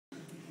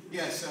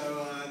Yeah,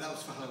 so that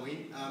was for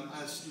Halloween.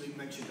 As Luke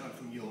mentioned, I'm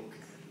from York.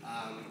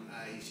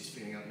 He's just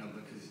feeling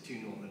outnumbered because there's two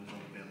Northerners on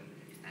the bill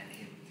and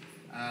him.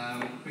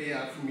 But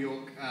yeah, I'm from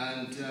York,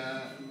 and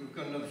we've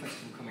got another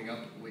festival coming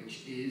up,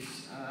 which is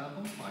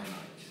Bonfire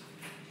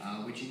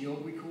Night, which in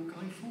York we call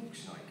Guy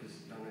Fawkes Night, because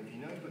I don't know if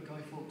you know, but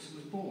Guy Fawkes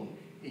was born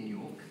in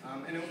York.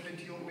 Anyone been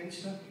to York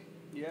Minster?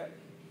 Yeah.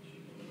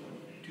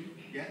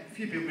 Yeah, a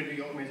few people been to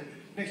York Minster.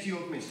 Next to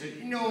York Minster,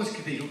 Norwich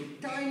Cathedral,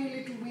 tiny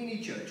little weeny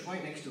church.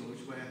 Right next door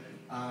is where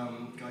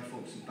Guy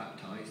Fawkes was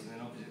baptised, and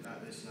then opposite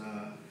that there's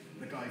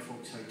the Guy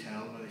Fawkes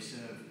Hotel, where they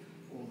serve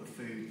all the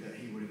food that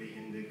he would have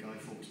eaten, the Guy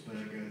Fawkes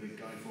burger, the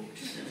Guy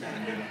Fawkes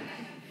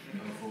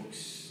Guy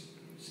Fawkes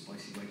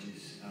spicy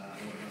wedges,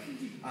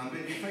 whatever. But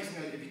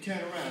if you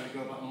turn around and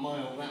go about a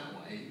mile that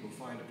way, you'll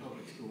find a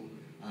public school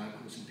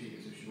called St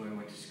Peter's, which is where I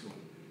went to school.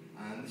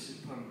 And this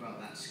is a poem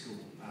about that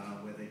school,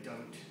 where they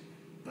don't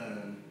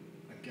burn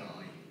a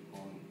guy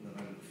on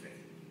November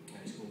 5th.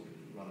 And it's called,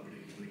 rather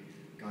ridiculously,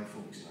 Guy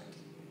Fawkes Night.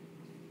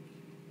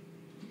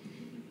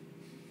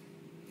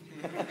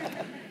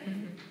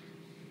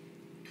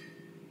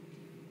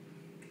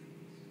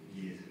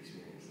 Years of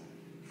experience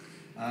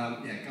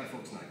there. Yeah, Guy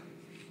Fawkes Night.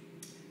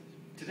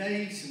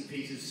 Today, St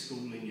Peter's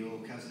School in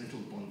York has a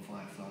little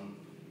bonfire fun.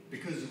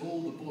 Because of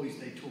all the boys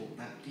they taught,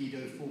 that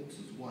Guido Fawkes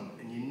was one.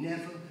 And you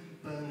never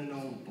burn an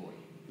old boy,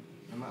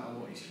 no matter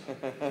what he's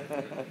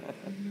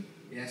done.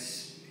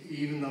 Yes,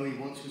 even though he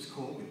once was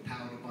caught with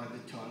powder by the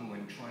ton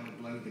when trying to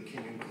blow the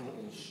king in court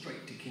all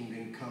straight to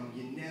kingdom come,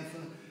 you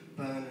never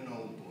burn an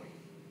old boy,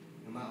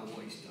 no matter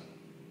what he's done.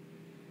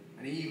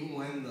 And even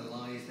when the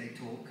lies they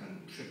talk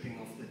and tripping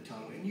off the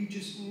tongue, and you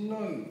just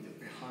know that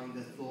behind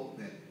the thought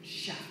they're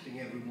shafting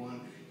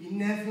everyone, you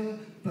never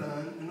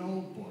burn an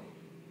old boy,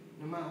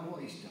 no matter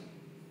what he's done.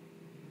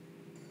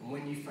 And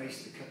when you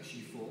face the cuts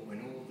you fought, when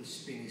all the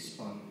spin is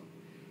spun,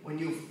 when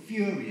you're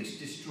furious,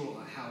 distraught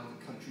at how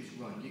the country's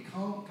run, you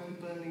can't go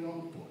burning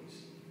old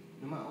boys,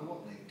 no matter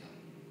what they've done.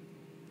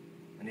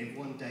 And if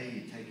one day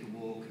you take a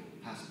walk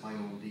and pass by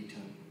Old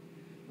Eton,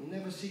 you'll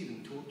never see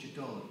them torture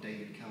doll of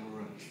David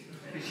Cameron,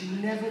 because you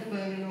never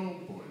burn an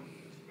old boy,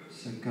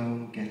 so go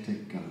and get a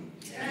gun.